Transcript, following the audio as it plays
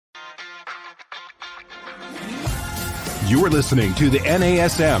You're listening to the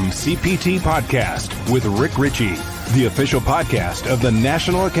NASM CPT Podcast with Rick Ritchie, the official podcast of the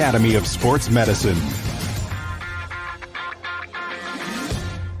National Academy of Sports Medicine.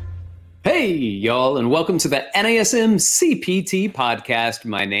 Hey, y'all, and welcome to the NASM CPT Podcast.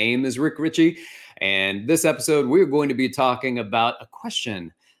 My name is Rick Ritchie, and this episode, we're going to be talking about a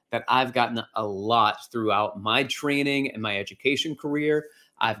question that I've gotten a lot throughout my training and my education career.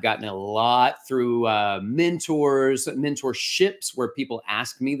 I've gotten a lot through mentorships where people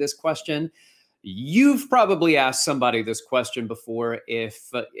ask me this question. You've probably asked somebody this question before.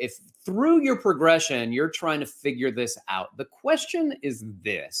 If through your progression, you're trying to figure this out. The question is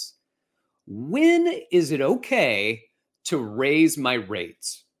this: when is it okay to raise my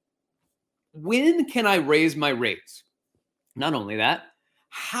rates? When can I raise my rates? Not only that,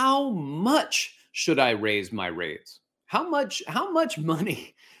 how much should I raise my rates? How much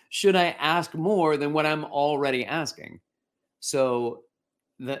money should I ask more than what I'm already asking? So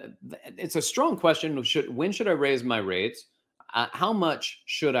it's a strong question. When should I raise my rates? How much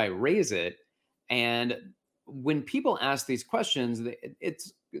should I raise it? And when people ask these questions,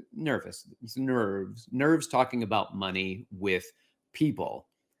 it's nervous. It's nerves talking about money with people.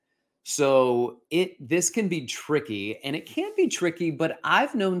 So this can be tricky, and it can be tricky, but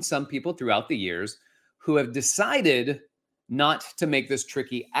I've known some people throughout the years who have decided not to make this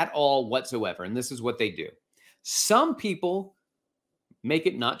tricky at all whatsoever. And this is what they do. Some people make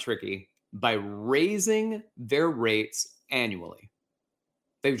it not tricky by raising their rates annually.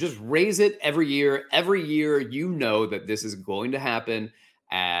 They just raise it every year. Every year, you know that this is going to happen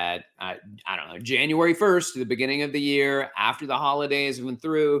at, January 1st, the beginning of the year, after the holidays went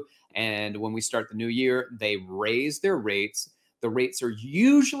through. And when we start the new year, they raise their rates. The rates are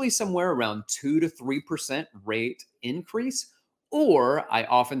usually somewhere around 2 to 3% rate increase. Or I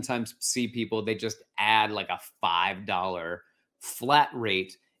oftentimes see people, they just add like a $5 flat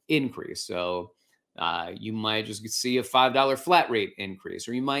rate increase. So you might just see a $5 flat rate increase,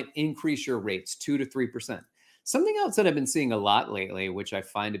 or you might increase your rates 2 to 3%. Something else that I've been seeing a lot lately, which I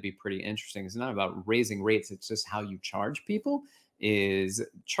find to be pretty interesting, is not about raising rates, it's just how you charge people, is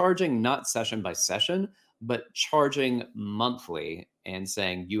charging not session by session, but charging monthly and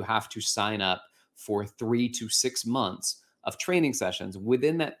saying you have to sign up for 3 to 6 months of training sessions.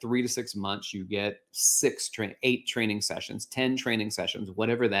 Within that 3 to 6 months, you get 8 training sessions, 10 training sessions,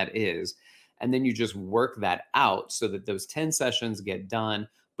 whatever that is. And then you just work that out so that those 10 sessions get done,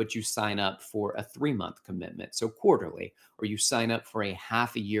 but you sign up for a 3-month commitment, so quarterly, or you sign up for a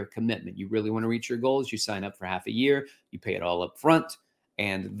half a year commitment. You really want to reach your goals, you sign up for half a year, you pay it all up front,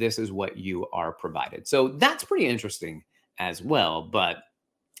 and this is what you are provided. So that's pretty interesting as well. But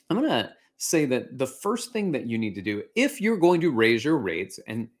I'm going to say that the first thing that you need to do if you're going to raise your rates,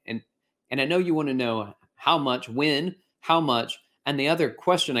 and I know you want to know how much, when, how much, and the other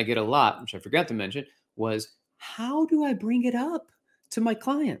question I get a lot, which I forgot to mention, was how do I bring it up to my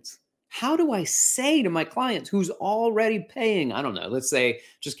clients? How do I say to my clients who's already paying, I don't know, let's say,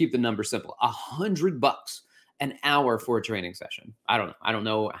 just keep the number simple, $100 an hour for a training session. I don't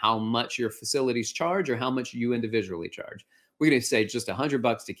know how much your facilities charge or how much you individually charge. We're going to say just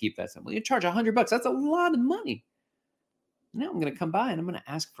 $100 to keep that simple. You charge $100. That's a lot of money. Now I'm going to come by and I'm going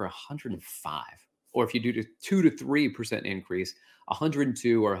to ask for 105. Or if you do the 2 to 3% increase,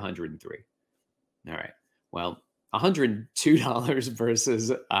 102 or 103. All right. Well, $102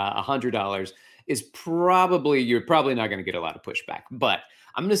 versus $100 is you're probably not going to get a lot of pushback. But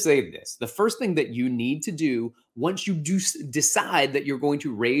I'm going to say this: the first thing that you need to do once you do decide that you're going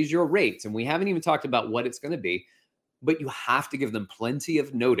to raise your rates, and we haven't even talked about what it's going to be, but you have to give them plenty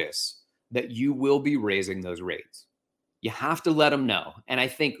of notice that you will be raising those rates. You have to let them know. And I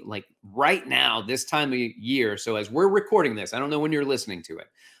think like right now, this time of year, so as we're recording this, I don't know when you're listening to it,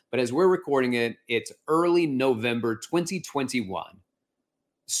 but as we're recording it, it's early November 2021.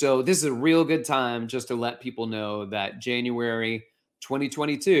 So this is a real good time just to let people know that January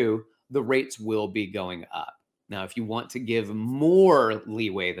 2022, the rates will be going up. Now, if you want to give more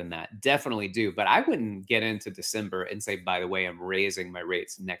leeway than that, definitely do. But I wouldn't get into December and say, by the way, I'm raising my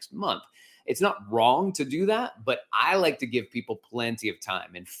rates next month. It's not wrong to do that, but I like to give people plenty of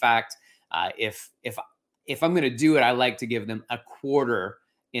time. In fact, if I'm going to do it, I like to give them a quarter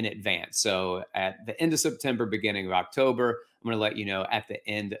in advance. So at the end of September, beginning of October, I'm going to let you know at the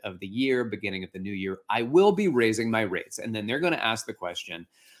end of the year, beginning of the new year, I will be raising my rates. And then they're going to ask the question,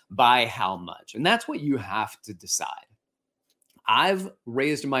 by how much? And that's what you have to decide. I've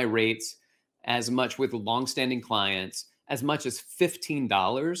raised my rates as much with longstanding clients, as much as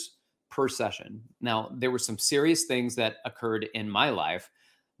 $15 per session. Now, there were some serious things that occurred in my life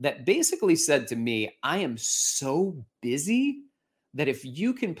that basically said to me, I am so busy that if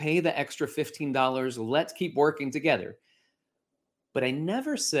you can pay the extra $15, let's keep working together. But I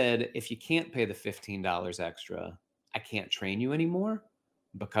never said, if you can't pay the $15 extra, I can't train you anymore,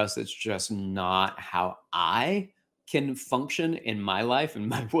 because it's just not how I can function in my life and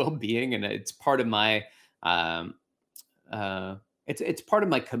my well-being. And it's part of my, um, it's part of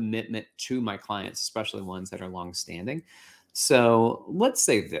my commitment to my clients, especially ones that are long-standing. So let's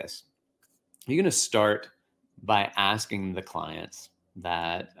say this: you're going to start by asking the clients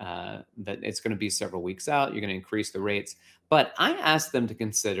that it's going to be several weeks out. You're going to increase the rates, but I ask them to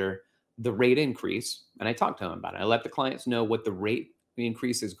consider the rate increase, and I talk to them about it. I let the clients know what the rate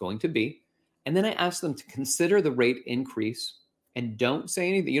increase is going to be, and then I ask them to consider the rate increase. And don't say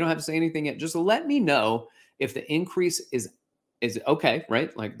anything. You don't have to say anything yet. Just let me know if the increase is okay,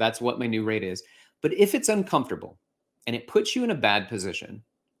 right? Like, that's what my new rate is. But if it's uncomfortable and it puts you in a bad position,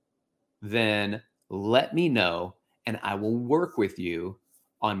 then let me know and I will work with you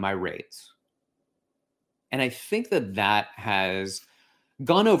on my rates. And I think that has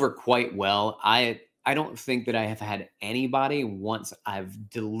gone over quite well. I don't think that I have had anybody, once I've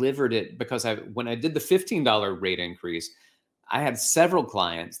delivered it, because when I did the $15 rate increase, I had several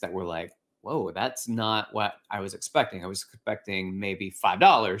clients that were like, whoa, that's not what I was expecting. I was expecting maybe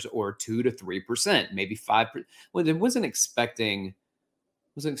 $5 or 2 to 3%, maybe 5%. Well, I wasn't expecting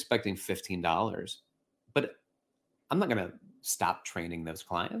 $15, but I'm not going to stop training those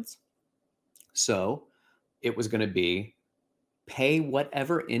clients. So it was going to be, pay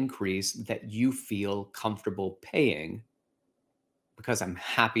whatever increase that you feel comfortable paying, because I'm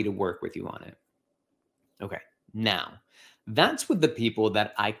happy to work with you on it. Okay. Now, that's with the people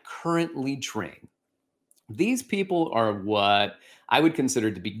that I currently train. These people are what I would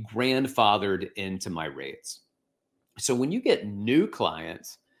consider to be grandfathered into my rates. So when you get new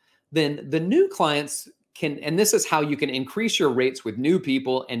clients, then the new clients can, and this is how you can increase your rates with new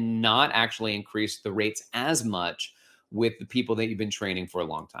people and not actually increase the rates as much with the people that you've been training for a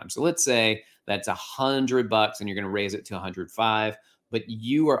long time. So let's say that's $100 and you're going to raise it to 105, but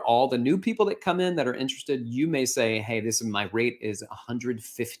you are all the new people that come in that are interested. You may say, hey, this is my rate is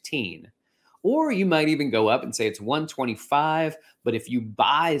 115. Or you might even go up and say it's 125, but if you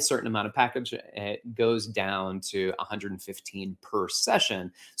buy a certain amount of package, it goes down to 115 per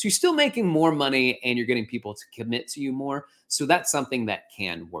session. So you're still making more money and you're getting people to commit to you more. So that's something that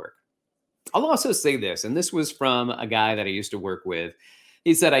can work. I'll also say this, and this was from a guy that I used to work with.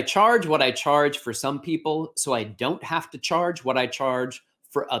 He said, I charge what I charge for some people, so I don't have to charge what I charge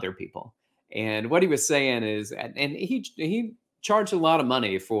for other people. And what he was saying is, and he charged a lot of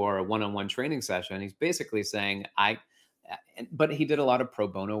money for a one-on-one training session. He's basically saying, but he did a lot of pro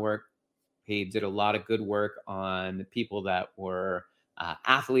bono work. He did a lot of good work on people that were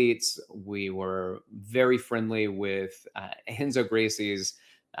athletes. We were very friendly with Renzo Gracie's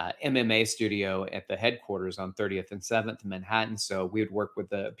MMA studio at the headquarters on 30th and 7th in Manhattan. So we would work with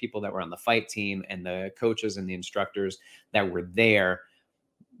the people that were on the fight team and the coaches and the instructors that were there,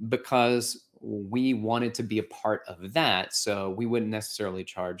 because we wanted to be a part of that. So we wouldn't necessarily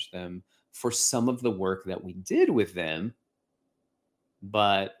charge them for some of the work that we did with them,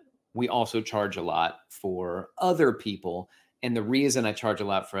 but we also charge a lot for other people. And the reason I charge a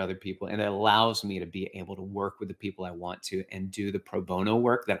lot for other people, and it allows me to be able to work with the people I want to and do the pro bono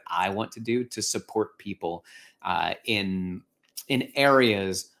work that I want to do to support people in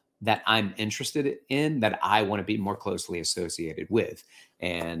areas that I'm interested in, that I want to be more closely associated with.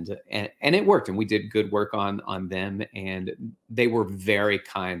 And it worked, and we did good work on them, and they were very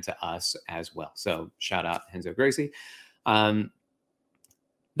kind to us as well. So shout out Renzo Gracie.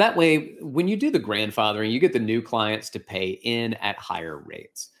 That way, when you do the grandfathering, you get the new clients to pay in at higher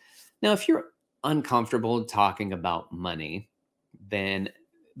rates. Now, if you're uncomfortable talking about money, then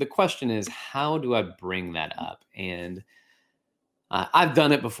the question is, how do I bring that up? And I've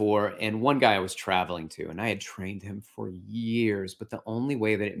done it before. And one guy I was traveling to, and I had trained him for years, but the only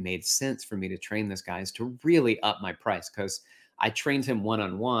way that it made sense for me to train this guy is to really up my price, because I trained him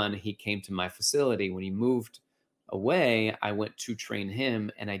one-on-one. He came to my facility. When he moved away, I went to train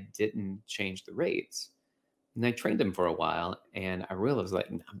him and I didn't change the rates. And I trained him for a while, and I realized, like,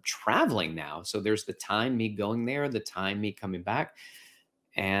 I'm traveling now. So there's the time me going there, the time me coming back.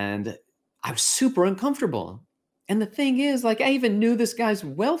 And I was super uncomfortable. And the thing is, like, I even knew this guy's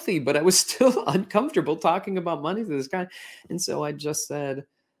wealthy, but I was still uncomfortable talking about money to this guy. And so I just said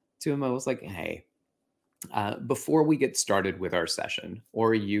to him, I was like, hey, before we get started with our session,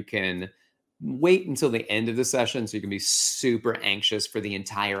 or you can wait until the end of the session so you can be super anxious for the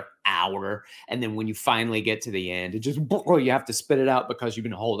entire hour. And then when you finally get to the end, it just, you have to spit it out because you've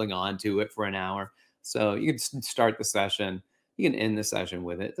been holding on to it for an hour. So you can start the session, you can end the session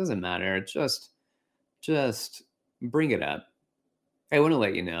with it. It doesn't matter. Just bring it up. I want to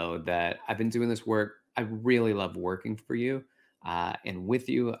let you know that I've been doing this work. I really love working for you and with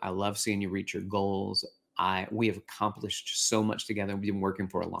you. I love seeing you reach your goals. We have accomplished so much together. We've been working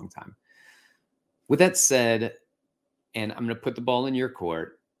for a long time. With that said, and I'm going to put the ball in your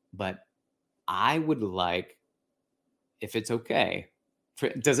court, but I would like, if it's okay,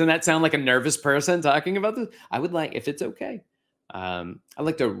 doesn't that sound like a nervous person talking about this? I would like, if it's okay, I'd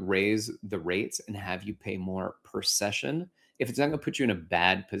like to raise the rates and have you pay more per session. If it's not going to put you in a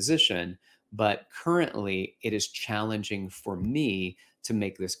bad position, but currently it is challenging for me to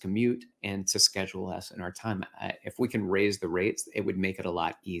make this commute and to schedule us in our time. If we can raise the rates, it would make it a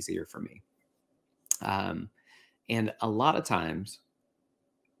lot easier for me. And a lot of times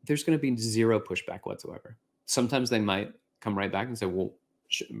there's going to be zero pushback whatsoever. Sometimes they might come right back and say, well,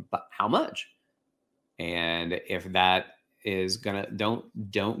 but how much? And if that is gonna,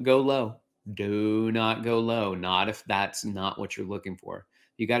 don't go low. Do not go low. Not if that's not what you're looking for.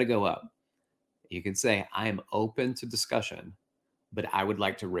 You got to go up. You can say, I am open to discussion, but I would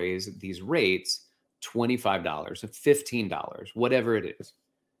like to raise these rates $25, $15, whatever it is.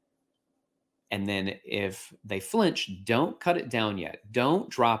 And then if they flinch, don't cut it down yet. Don't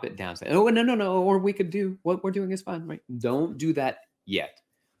drop it down. Say, oh, no. Or we could do what we're doing is fine, right? Don't do that yet.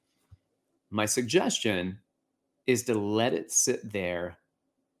 My suggestion is to let it sit there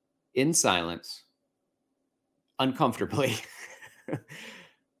in silence, uncomfortably,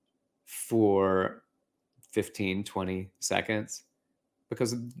 for 15, 20 seconds,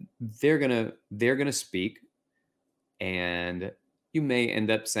 because they're gonna speak, and you may end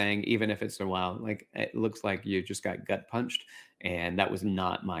up saying, even if it's a while, like, it looks like you just got gut punched, and that was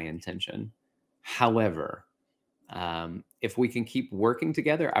not my intention. However, if we can keep working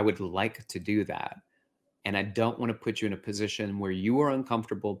together, I would like to do that. And I don't want to put you in a position where you are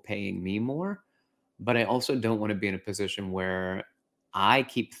uncomfortable paying me more, but I also don't want to be in a position where I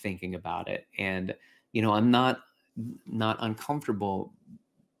keep thinking about it. And, I'm not uncomfortable,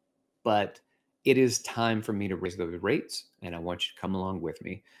 but it is time for me to raise those rates, and I want you to come along with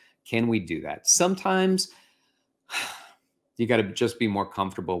me. Can we do that? Sometimes you got to just be more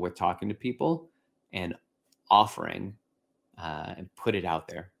comfortable with talking to people and offering and put it out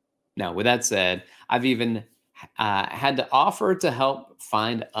there. Now, with that said, I've even had to offer to help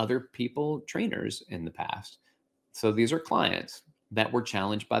find other people, trainers, in the past. So these are clients that were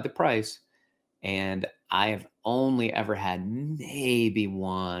challenged by the price. And I have only ever had maybe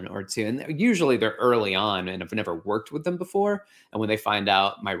one or two. And usually they're early on and I've never worked with them before. And when they find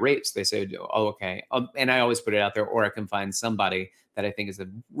out my rates, they say, oh, okay. And I always put it out there, or I can find somebody that I think is a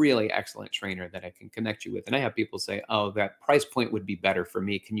really excellent trainer that I can connect you with. And I have people say, oh, that price point would be better for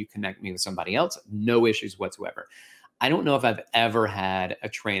me. Can you connect me with somebody else? No issues whatsoever. I don't know if I've ever had a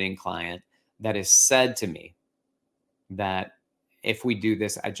training client that has said to me that if we do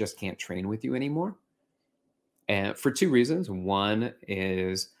this, I just can't train with you anymore. And for two reasons. One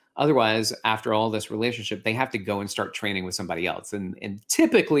is, otherwise, after all this relationship, they have to go and start training with somebody else. And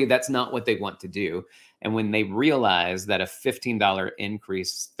typically that's not what they want to do. And when they realize that a $15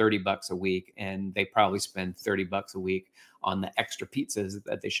 increase is $30 a week, and they probably spend $30 a week on the extra pizzas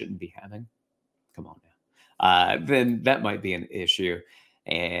that they shouldn't be having, come on now, then that might be an issue.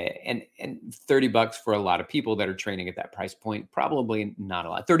 And $30 for a lot of people that are training at that price point, probably not a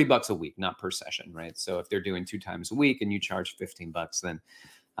lot. $30 a week, not per session, right? So if they're doing 2 times a week and you charge $15, then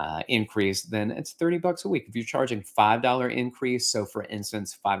increase, then it's $30 a week. If you're charging $5 increase, so for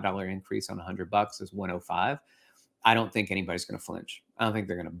instance, $5 increase on $100 is $105. I don't think anybody's going to flinch. I don't think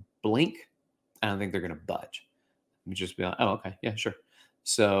they're going to blink. I don't think they're going to budge. You just be like, oh, okay, yeah, sure.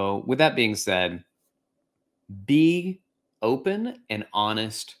 So with that being said, be open and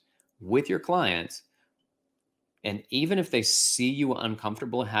honest with your clients. And even if they see you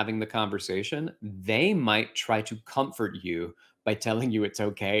uncomfortable having the conversation, they might try to comfort you by telling you it's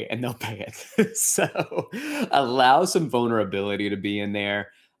okay, and they'll pay it. So allow some vulnerability to be in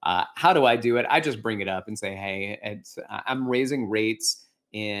there. How do I do it? I just bring it up and say, hey, I'm raising rates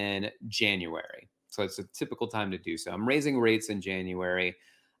in January. So it's a typical time to do so. I'm raising rates in January.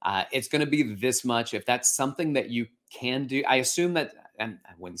 It's going to be this much. If that's something that you can do, I assume that, and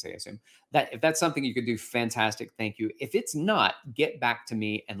I wouldn't say assume, that if that's something you could do, fantastic, thank you. If it's not, get back to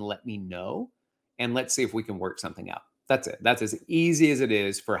me and let me know, and let's see if we can work something out. That's it. That's as easy as it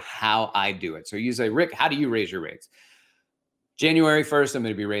is for how I do it. So you say, Rick, how do you raise your rates? January 1st, I'm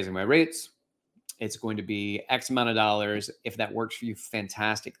going to be raising my rates. It's going to be X amount of dollars. If that works for you,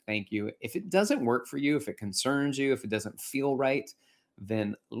 fantastic. Thank you. If it doesn't work for you, if it concerns you, if it doesn't feel right,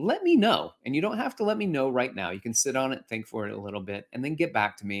 then let me know. And you don't have to let me know right now. You can sit on it, think for it a little bit, and then get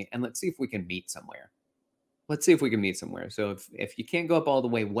back to me. And let's see if we can meet somewhere. Let's see if we can meet somewhere. So if you can't go up all the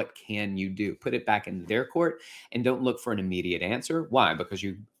way, what can you do? Put it back in their court and don't look for an immediate answer. Why? Because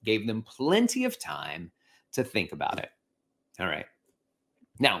you gave them plenty of time to think about it. All right.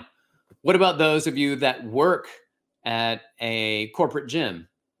 Now, what about those of you that work at a corporate gym?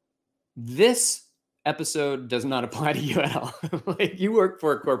 This episode does not apply to you at all. Like, you work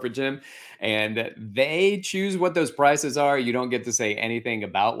for a corporate gym and they choose what those prices are. You don't get to say anything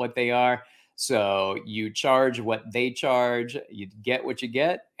about what they are. So you charge what they charge, you get what you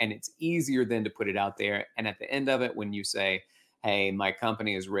get, and it's easier then to put it out there. And at the end of it, when you say, hey, my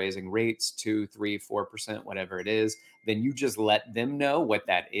company is raising rates 2, 3, 4%, whatever it is, then you just let them know what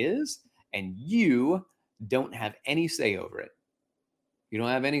that is, and you don't have any say over it. You don't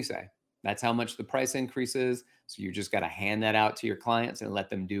have any say. That's how much the price increase is. So you just got to hand that out to your clients and let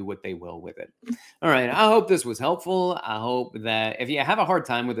them do what they will with it. All right. I hope this was helpful. I hope that if you have a hard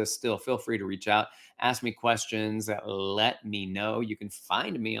time with this still, feel free to reach out, ask me questions, let me know. You can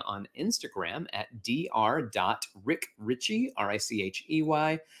find me on Instagram at dr.rickrichey,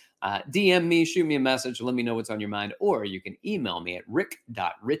 R-I-C-H-E-Y. DM me, shoot me a message, let me know what's on your mind, or you can email me at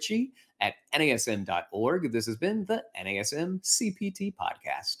rick.richey@nasm.org. This has been the NASM CPT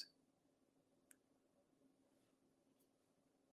Podcast.